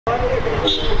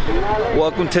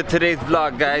Welcome to today's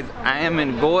vlog, guys. I am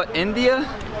in Goa, India,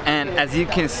 and as you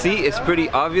can see, it's pretty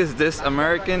obvious this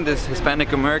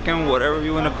Hispanic American, whatever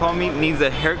you want to call me, needs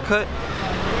a haircut.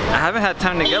 I haven't had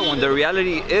time to get one. The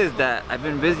reality is that I've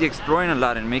been busy exploring a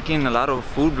lot and making a lot of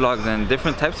food vlogs and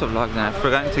different types of vlogs, and I've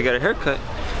forgotten to get a haircut.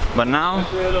 But now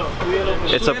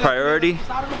it's a priority.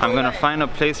 I'm gonna find a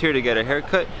place here to get a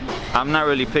haircut. I'm not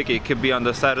really picky. It could be on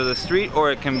the side of the street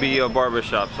or it can be a barber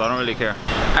shop, so I don't really care.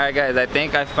 Alright guys, I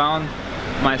think I found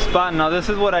my spot. Now this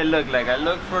is what I look like. I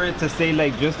look for it to say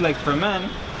like just like for men,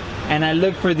 and I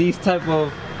look for these type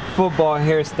of football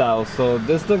hairstyles. So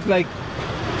this looks like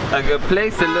a good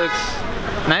place. It looks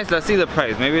nice. Let's see the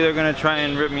price. Maybe they're gonna try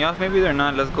and rip me off, maybe they're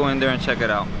not. Let's go in there and check it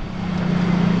out.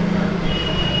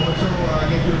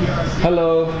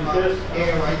 Hello.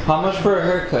 How much for a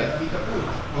haircut?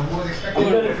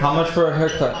 How much for a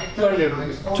haircut?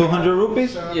 200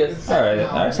 rupees? Yes. Alright,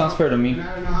 that sounds fair to me.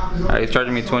 Alright, he's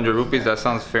charging me 200 rupees. That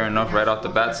sounds fair enough right off the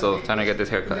bat, so time to get this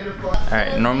haircut.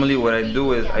 Alright, normally what I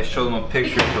do is I show them a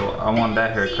picture, so I want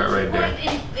that haircut right there.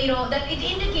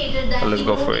 So let's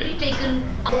go for it.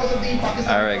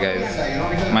 Alright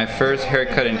guys, my first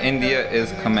haircut in India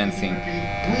is commencing.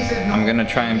 I'm gonna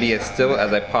try and be as still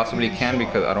as I possibly can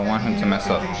because I don't want him to mess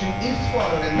up.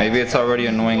 Maybe it's already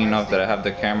annoying enough that I have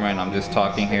the camera and I'm just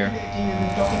talking here.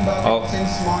 Oh,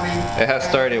 it has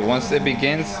started. Once it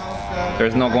begins,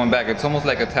 there's no going back. It's almost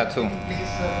like a tattoo.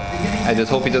 I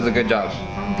just hope he does a good job.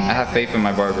 I have faith in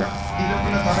my barber.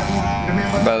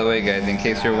 By the way guys, in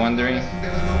case you're wondering,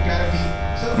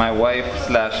 my wife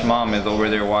 / mom is over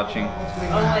there watching.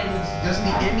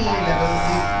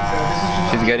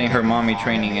 She's getting her mommy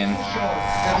training in,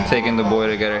 taking the boy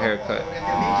to get a haircut.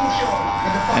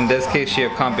 In this case, she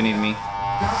accompanied me.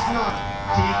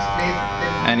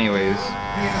 Anyways,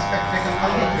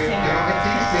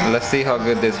 let's see how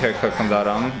good this haircut comes out.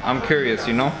 I'm curious,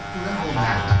 you know?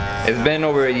 It's been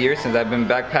over a year since I've been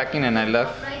backpacking and I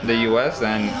left the US,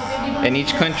 and in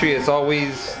each country it's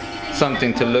always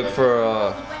something to look for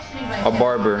a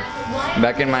barber.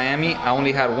 Back in Miami, I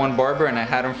only had one barber and I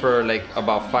had him for like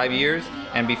about 5 years,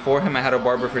 and before him I had a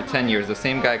barber for 10 years. The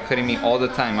same guy cutting me all the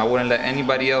time. I wouldn't let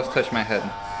anybody else touch my head.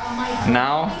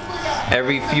 Now,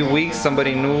 every few weeks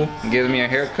somebody new gives me a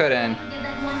haircut and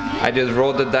I just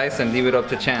roll the dice and leave it up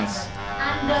to chance.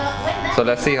 So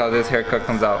let's see how this haircut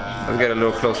comes out. Let's get a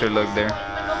little closer look there.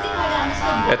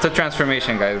 It's a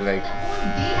transformation guys. Like,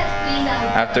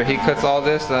 after he cuts all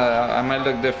this, I might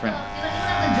look different.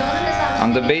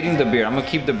 I'm debating the beard. I'm gonna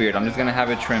keep the beard. I'm just gonna have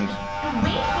it trimmed.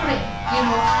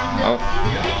 Oh.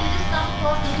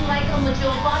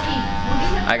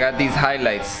 I got these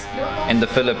highlights in the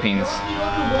Philippines.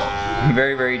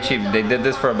 Very, very cheap. They did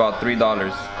this for about $3.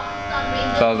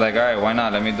 So I was like, alright, why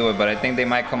not? Let me do it. But I think they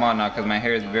might come out now because my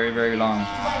hair is very, very long.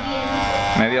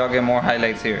 Maybe I'll get more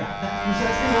highlights here.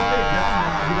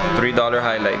 $3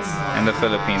 highlights in the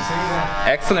Philippines.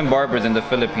 Excellent barbers in the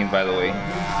Philippines, by the way.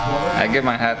 I give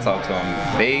my hats off to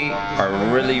them. They are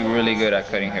really, really good at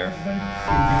cutting hair.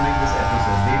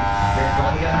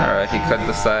 Alright, he cut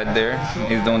the side there.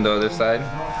 He's doing the other side.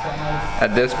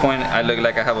 At this point, I look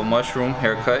like I have a mushroom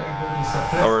haircut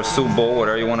or a soup bowl,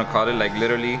 whatever you want to call it. Like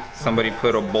literally, somebody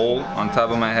put a bowl on top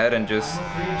of my head and just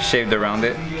shaved around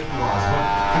it.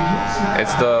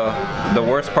 It's the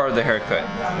worst part of the haircut.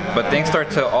 But things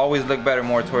start to always look better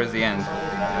more towards the end.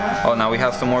 Oh, now we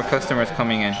have some more customers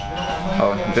coming in.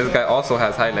 Oh, this guy also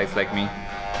has highlights like me.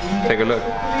 Take a look.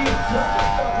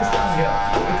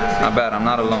 Not bad, I'm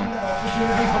not alone.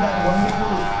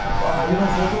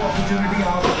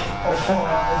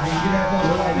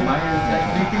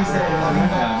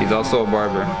 He's also a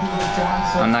barber.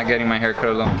 I'm not getting my hair cut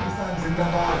alone.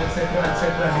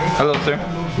 Hello, sir.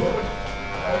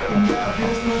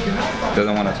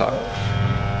 Doesn't want to talk.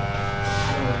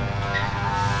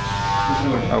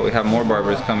 Oh, we have more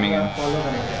barbers coming in.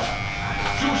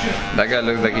 That guy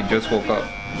looks like he just woke up.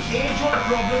 Age-old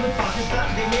problem with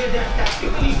Pakistan, they made that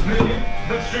tactically brilliant,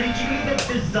 but strategically that's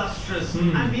disastrous.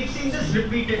 And we've seen this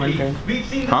repeatedly. We've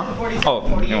seen this in 47,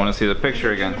 oh, you want to see the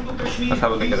picture again? Let's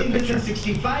have a look at the picture. We've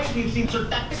seen this in 65, we've seen so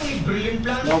tactically brilliant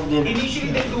plans.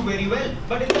 Initially they do very well,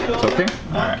 but in the long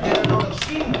run, there are a lot of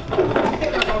steam, there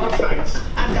are a lot of facts.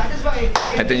 And that is why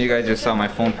I think you guys just saw my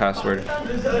phone password.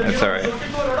 It's alright.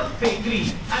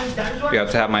 You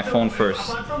have to have my phone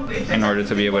first in order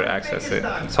to be able to access it.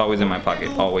 It's always in my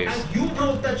pocket, always. You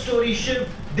broke that story ship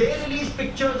they release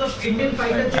pictures of Indian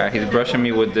fighters. Alright, he's brushing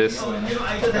me with this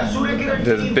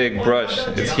big brush.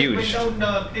 It's huge.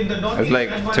 It's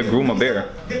like to groom a bear.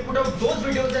 They put out those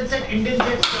videos and said Indian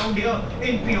jets found here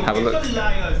in POV. Have a look. So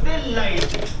liars, they lied.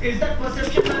 Is that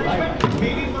perception management?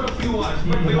 Maybe for a few hours,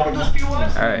 but beyond those few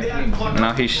hours, Alright, they are caught.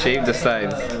 now he shaved the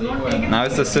sides. Now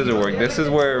it's the scissor work. This is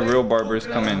where real barbers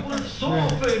come in. So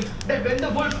often that when the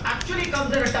wolf actually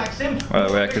comes and attacks him, By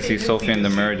the way, I can see Sophie in the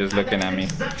mirror just looking at me.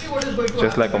 exactly what is going to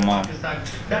Just like a happen in mom. Pakistan.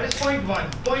 That is point one.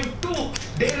 Point two,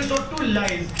 they resort to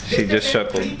lies. She just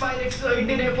chuckled.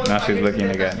 Now she's looking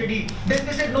again.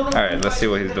 Alright, let's see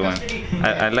what he's doing.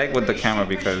 I like with the camera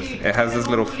because it has this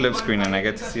little flip screen and I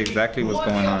get to see exactly what's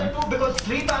going on.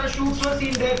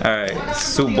 Alright,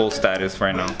 Super Bowl status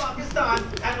right now.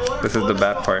 This is the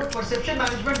bad part. Perception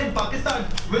management in Pakistan.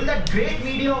 Will that great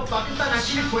media of Pakistan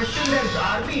actually question their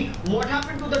army? What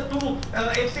happened to the two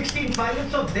F-16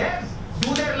 pilots of theirs?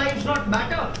 Do their lives not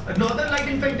matter? Northern Light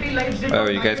Infantry lives did not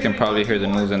Oh, you guys can probably hear the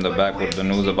news in the back with the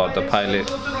news about the pilot.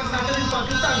 You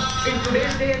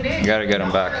gotta get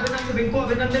him back.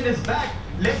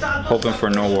 Hoping for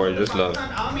no war, just love.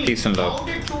 Peace and love. How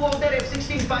did two of their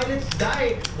F-16 pilots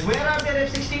die? Where are their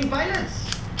F-16 pilots?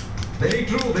 Very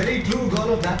true, God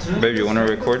of natural. Baby, you wanna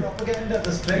record?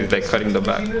 He's like cutting the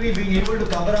back. Being able to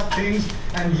cover up things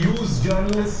and use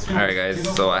journalists. Alright guys,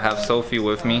 so I have Sophie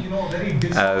with me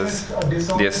as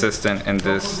the assistant in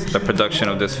the production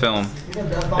of this film.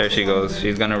 There she goes.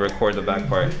 She's gonna record the back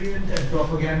part.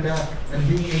 Propaganda and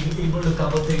being able to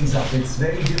cover things up. It's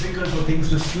very difficult for things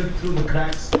to slip through the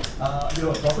cracks. How's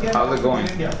it going?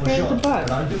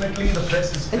 Ultimately, the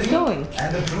press is free. It's going.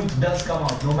 And the truth does come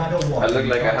out, no matter what. I look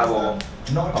like I have a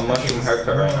mushroom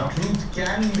haircut right now.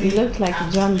 You look like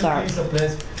Jeanne d'Arc.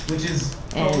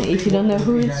 And if you don't know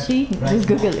who is she, just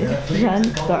Google it. Jeanne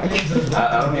d'Arc. I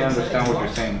don't even understand what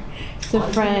you're saying. It's a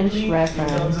French In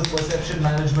reference. terms of perception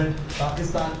management,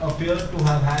 Pakistan appeared to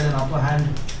have had an upper hand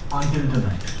until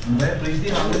tonight. Where Preeti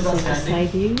and Anand are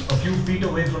standing a few feet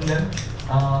away from them,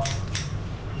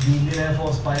 the Indian Air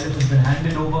Force pilot has been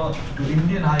handed over to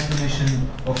Indian High Commission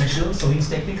officials, so he's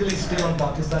technically still on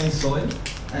Pakistani soil.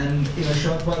 And in a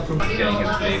short while from Getting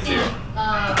his blades here.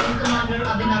 Commander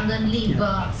Abhinandan leave.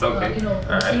 It's okay.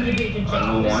 Alright. A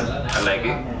new one. I like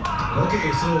it.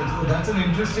 Okay, so that's an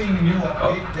interesting new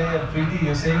update there, Preeti.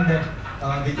 You're saying that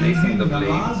the Placing the evening blade.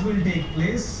 namaz will take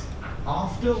place,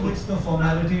 after which the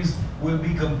formalities will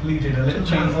be completed. A little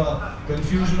bit of a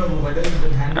confusion over whether it's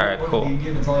been handed Alright, over cool. to the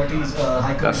Indian authorities,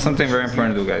 High That's something very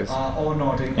Commission important to do, guys. or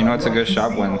not. You know it's a good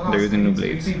shot when they're using new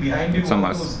blades. It's a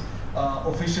must.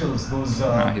 Officials, those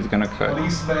He's gonna cut.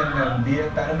 policemen and the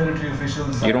paramilitary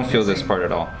officials. You don't feel this part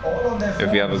at all. On their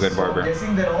if you have a good phones. barber. So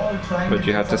guessing they're all trying But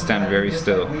you have to get stand some very clarity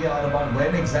still. as we are about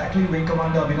when exactly Wing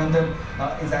Commander Abhinandan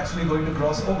is actually going to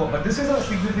cross over. But this is a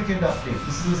significant update.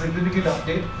 This is a significant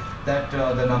update that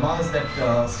the namaz that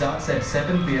starts at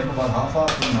 7 p.m. about half hour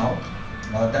from now.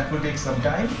 That will take some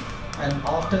time. And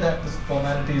after that, the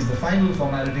formalities, the final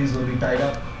formalities will be tied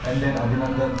up, and then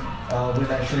Abhinandan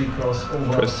will actually cross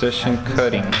over. Precision at this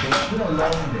cutting. time. So it's been a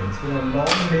long day. It's been a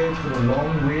long day. It's been a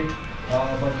long wait.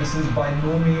 But this is by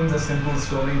no means a simple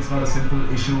story. It's not a simple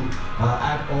issue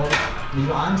at all. You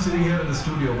know, I'm sitting here in the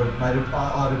studio, but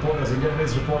our reporters,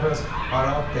 Indian-based reporters, are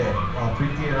out there.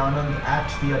 Preeti and Anand at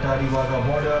the Atari-Wagah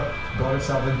border.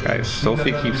 Guys,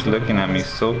 Sophie keeps looking at me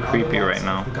so creepy right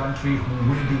now. The country who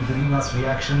will be bringing us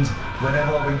reactions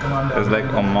whenever Wing Commander. It's like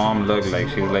a mom look, like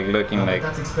she's like looking like,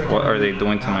 what are they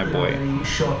doing to my boy? Very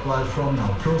short while from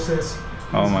now. Process.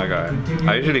 Oh my god.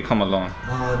 I usually come alone.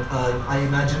 I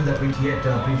imagine that yet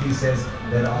Preeti says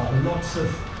there are lots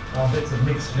of bits of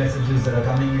mixed messages that are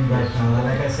coming in right now. And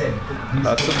like I said,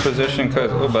 That's a precision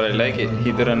cut. Oh, but I like it.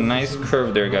 He did a nice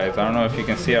curve there, guys. I don't know if you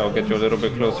can see. I'll get you a little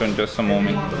bit closer in just a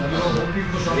moment.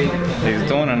 He's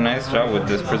doing a nice job with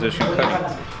this precision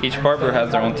cutting. Each barber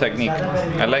has their own technique.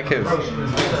 I like his.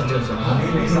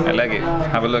 I like it.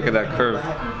 Have a look at that curve.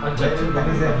 when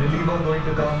is a reliever going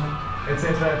to come,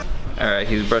 etc. Alright,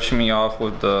 he's brushing me off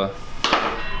with the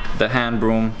hand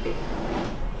broom.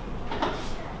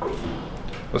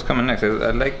 What's coming next?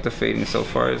 I like the fading so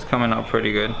far. It's coming out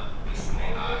pretty good.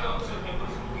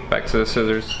 Back to the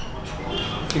scissors.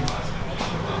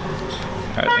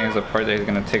 Alright, I think it's the part that he's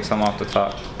gonna take some off the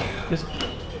top.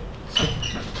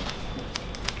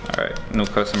 Alright, new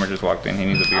customer just walked in. He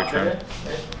needs a beard trim.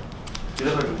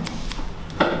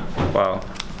 Wow,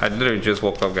 I literally just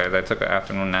woke up, guys. I took an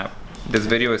afternoon nap. This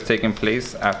video is taking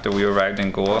place after we arrived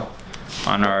in Goa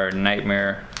on our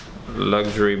nightmare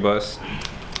luxury bus.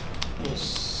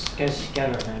 Yeah,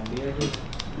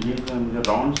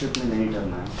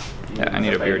 I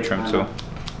need a beard trim too.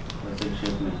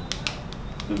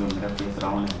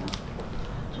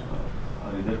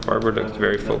 Barber looks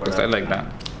very focused. I like that.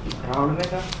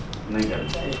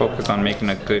 Focus on making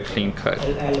a good clean cut.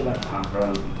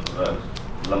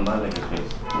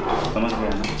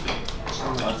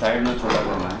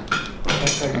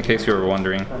 In case you were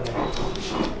wondering.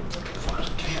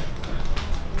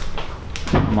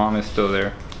 Mom is still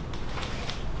there.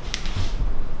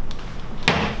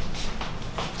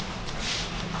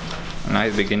 Now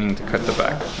he's beginning to cut the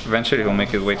back. Eventually he'll make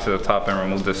his way to the top and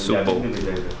remove the soup bowl.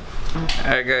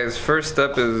 Alright guys, first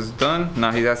step is done.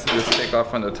 Now he has to just take off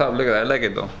from the top. Look at that, I like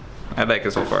it though. I like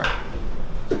it so far.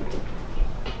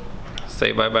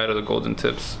 Say bye bye to the golden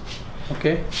tips.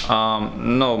 Okay.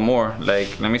 No more.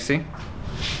 Like, let me see.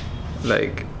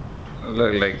 Like,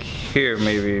 look, like here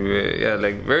maybe. Yeah,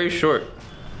 like very short.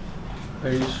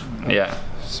 Very short. Yeah,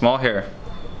 small hair.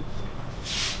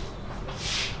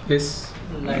 This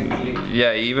lightly.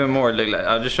 Yeah, even more. Like,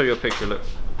 I'll just show you a picture. Look.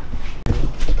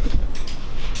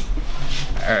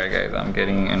 Alright guys, I'm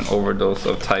getting an overdose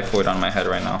of typhoid on my head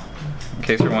right now. In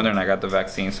case you're wondering, I got the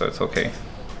vaccine, so it's okay.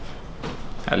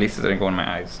 At least it didn't go in my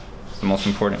eyes. It's the most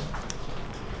important.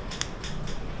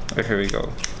 But here we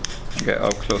go. Get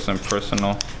up close and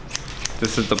personal.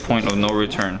 This is the point of no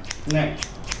return.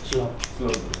 Slow.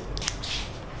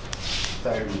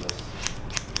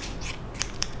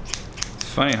 It's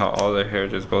funny how all the hair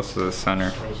just goes to the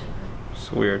center.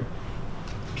 It's weird.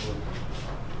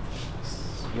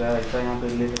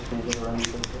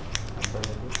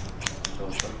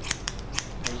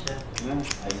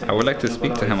 I would like to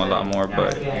speak to him a lot more,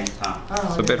 but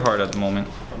it's a bit hard at the moment.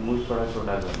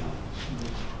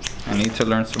 I need to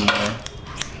learn some more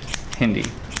Hindi.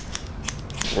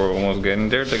 We're almost getting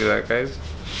there. Look at that, guys.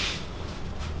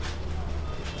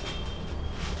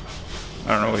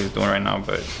 I don't know what he's doing right now,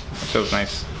 but it feels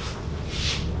nice.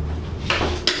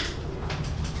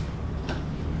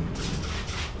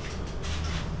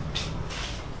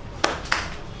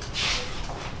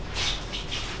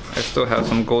 I still have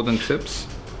some golden tips.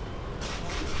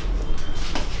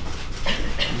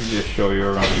 Let me just show you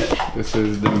around. This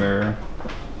is the mirror.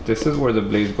 This is where the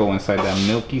blades go inside that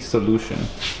milky solution.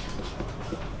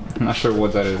 I'm not sure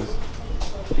what that is.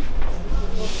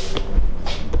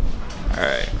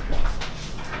 Alright.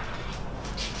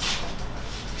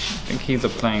 I think he's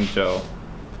applying gel.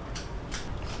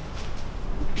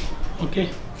 Okay.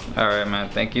 Alright man,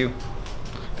 thank you.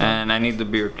 And I need the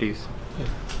beer, please. Yeah.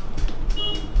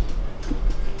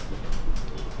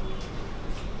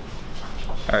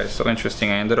 Alright, so interesting.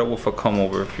 I ended up with a comb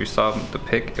over. If you saw the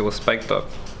pic, it was spiked up.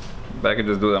 But I could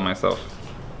just do that myself.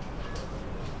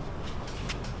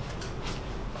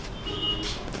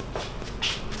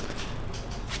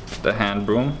 The hand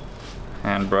broom,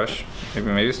 hand brush.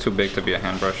 Maybe it's too big to be a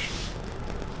hand brush.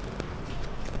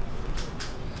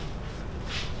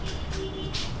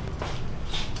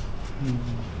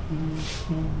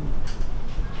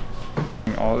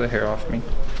 All the hair off me.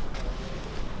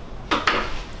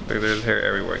 Look, there's hair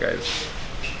everywhere, guys.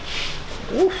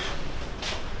 Oof.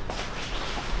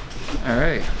 All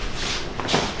right.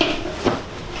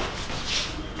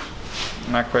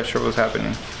 Not quite sure what's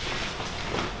happening.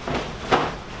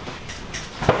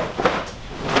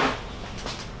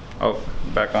 Oh,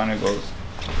 back on it goes.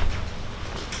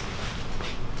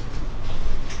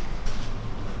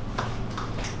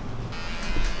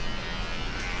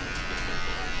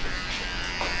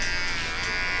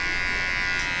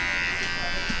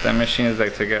 That machine is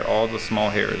like to get all the small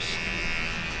hairs.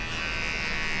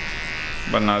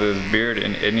 But now this beard,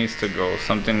 it needs to go.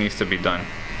 Something needs to be done.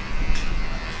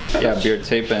 Yeah, beard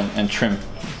tape and trim.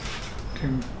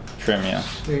 Trim, yeah.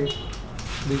 This.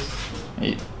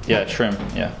 Yeah, trim,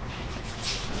 yeah.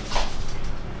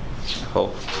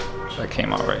 Hope that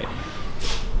came out right.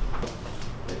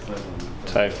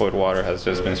 Typhoid water has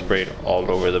just been sprayed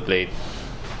all over the blade.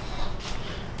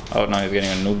 Oh, now he's getting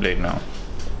a new blade now.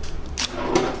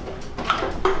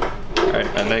 Alright,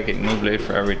 I like it. New blade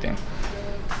for everything.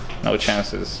 No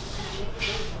chances.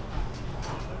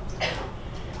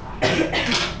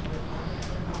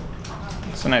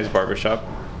 It's a nice barber shop.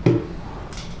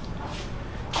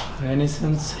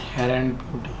 Renaissance Hair and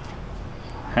Beauty.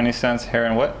 Renaissance Hair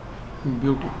and what?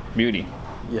 Beauty. Beauty.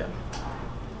 Yeah.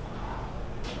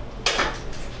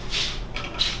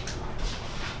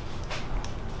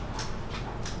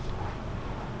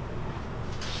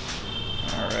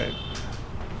 Alright.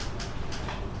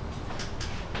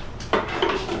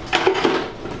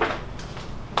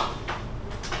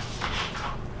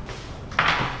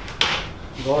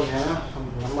 गोल है ना हम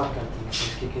लंबा करते हैं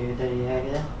इसके के इधर ये आ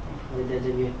गया और इधर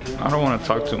जब ये I don't want to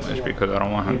talk too much because I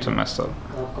don't want him to mess up.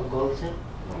 आपका गोल से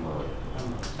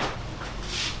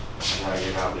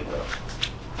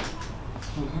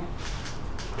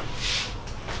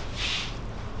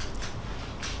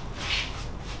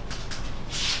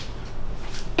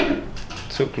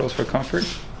Too close for comfort.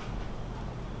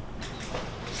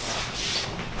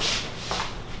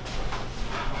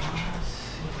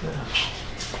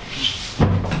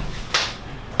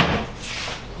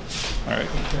 Alright,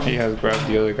 he has grabbed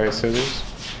the other guy's scissors.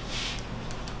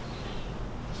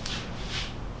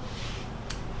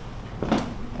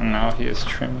 And now he is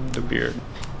trimming the beard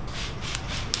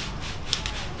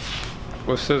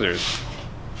with scissors.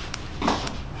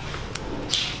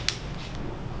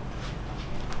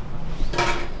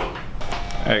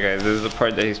 Alright guys, this is the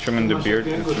part that he's trimming the beard.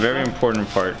 It's a very important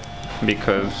part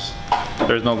because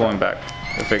there's no going back.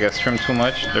 If it gets trimmed too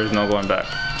much, there's no going back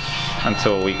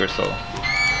until a week or so.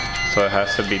 So it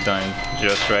has to be done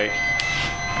just right.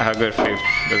 I have good faith.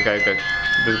 This guy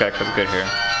cuts good hair.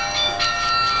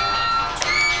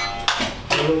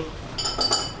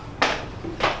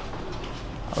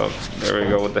 Oh, there we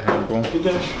go with the hand broom.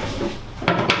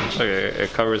 Okay,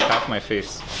 it covers half my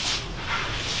face.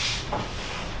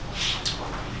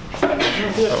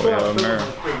 Oh, we have a mirror.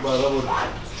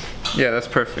 Yeah, that's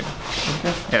perfect.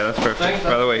 Yeah, that's perfect.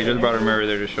 By the way, he just brought a mirror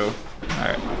there to show.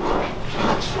 Alright.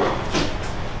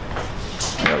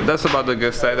 Yeah, that's about the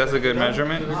good side. That's a good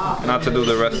measurement. Not to do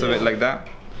the rest of it like that.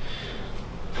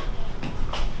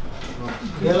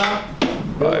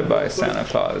 Bye bye, Santa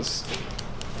Claus.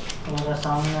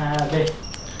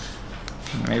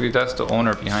 Maybe that's the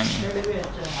owner behind me.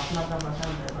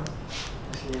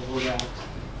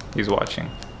 He's watching.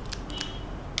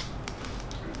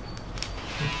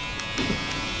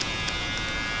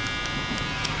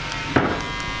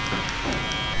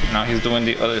 Now he's doing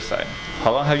the other side.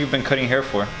 How long have you been cutting hair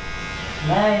for?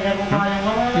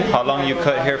 How long you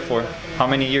cut hair for? How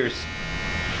many years?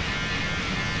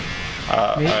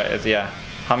 Alright, yeah.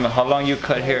 How long you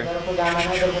cut hair?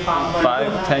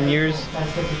 5, 10 years?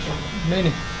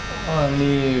 Many.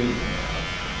 Only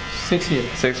 6 years.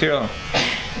 6 years old.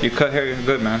 You cut hair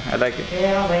good, man. I like it.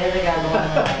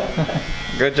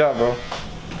 Good job, bro.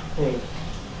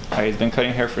 Alright, he's been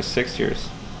cutting hair for 6 years.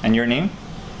 And your name?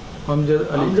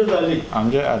 Amjad Ali.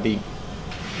 Amjad Ali.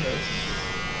 Yes.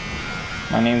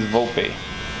 My name's Volpe.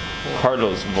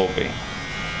 Carlos Volpe.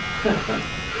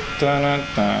 Dun, dun,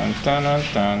 dun, dun,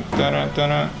 dun, dun,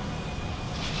 dun.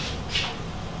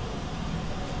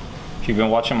 If you've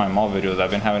been watching my mall videos, I've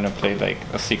been having to play like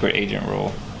a secret agent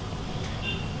role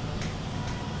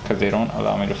because they don't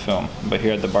allow me to film. But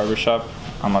here at the barber shop,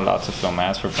 I'm allowed to film. I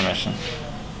ask for permission,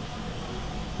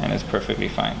 and it's perfectly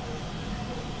fine.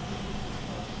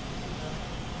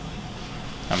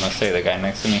 I must say, the guy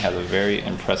next to me has a very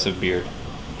impressive beard.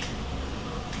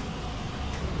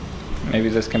 Maybe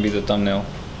this can be the thumbnail.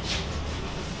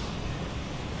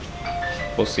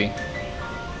 We'll see.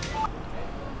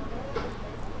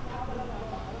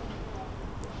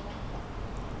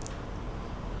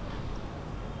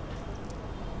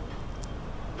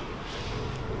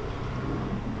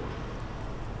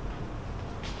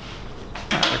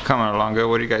 They're coming along good.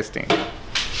 What do you guys think?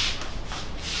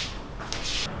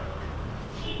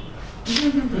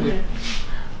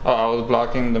 Oh, I was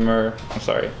blocking the mirror. I'm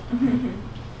sorry.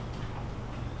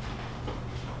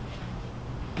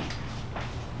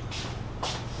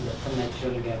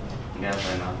 Gap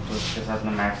है ना, तो उसके साथ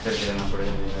में match करके रहना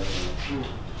पड़ेगा।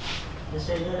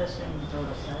 जैसे इधर ऐसे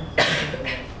थोड़ा सा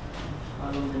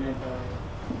मालूम नहीं पड़ा।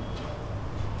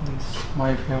 It's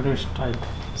my favorite style.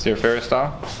 It's your favorite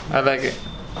style? I like it.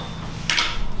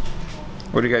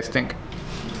 What do you guys think?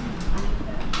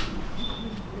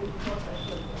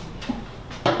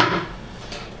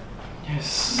 Yes.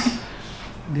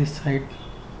 This side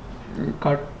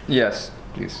cut. Yes,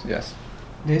 please, yes.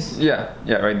 This. Yeah,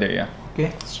 right there, yeah.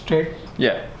 Okay, straight.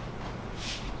 Yeah.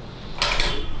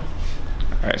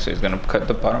 Alright, so he's gonna cut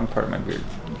the bottom part of my beard.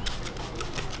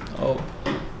 Oh.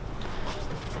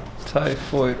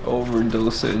 Typhoid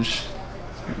overdosage.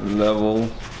 Level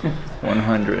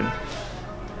 100.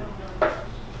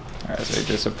 Alright, so he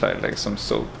just applied like some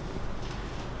soap.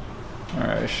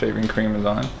 Alright, shaving cream is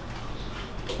on.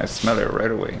 I smell it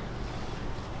right away.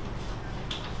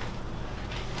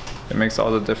 It makes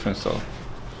all the difference though.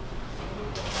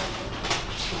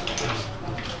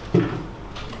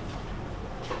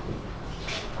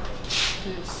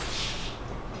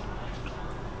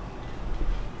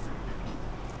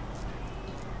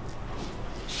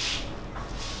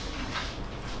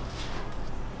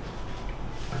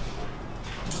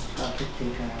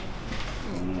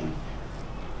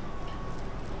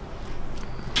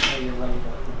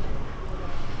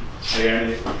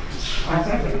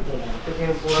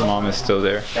 Mom is still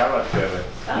there. क्या बात कर रहे हैं?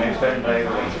 Next time try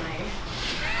करेंगे.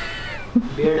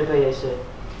 beard पे ऐसे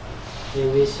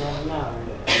revision ना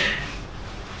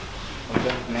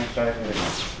Okay, next try करेंगे.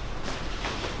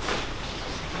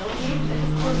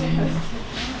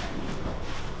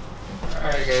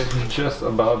 Alright guys, we're just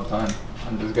about done.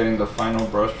 I'm just getting the final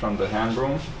brush from the hand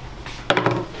broom.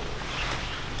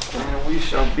 And we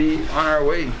shall be on our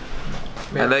way.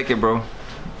 I like it, bro.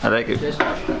 I like it.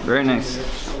 Very nice.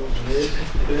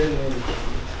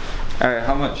 Alright,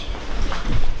 how much?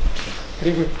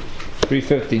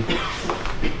 350.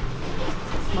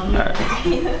 Alright.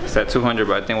 It's at 200,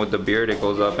 but I think with the beard it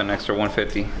goes up an extra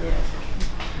 150.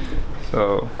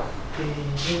 So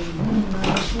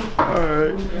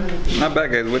alright. Not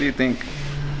bad guys, what do you think?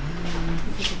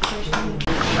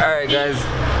 Alright guys.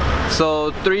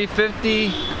 So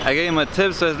 $350. I gave him a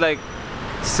tip, so it's like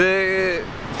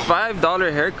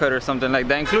 $5 haircut or something like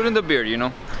that, including the beard, you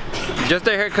know. Just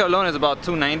the haircut alone is about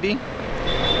 $2.90,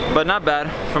 but not bad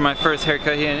for my first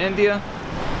haircut here in India.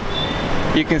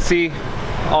 You can see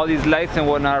all these lights and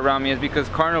whatnot around me is because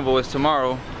Carnival is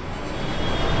tomorrow.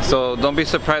 So don't be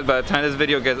surprised by the time this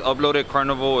video gets uploaded,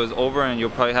 Carnival is over and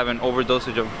you'll probably have an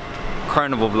overdosage of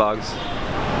Carnival vlogs.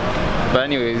 But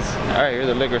anyways, alright, here's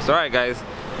the liquor store. Alright guys,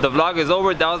 the vlog is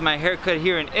over. That was my haircut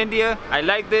here in India. I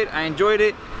liked it, I enjoyed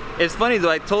it. It's funny though,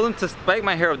 I told him to spike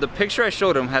my hair up. The picture I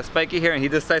showed him has spiky hair and he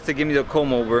decides to give me the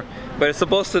comb over. But it's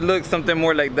supposed to look something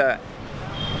more like that,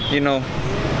 you know.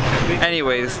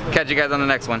 Anyways, catch you guys on the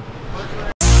next one.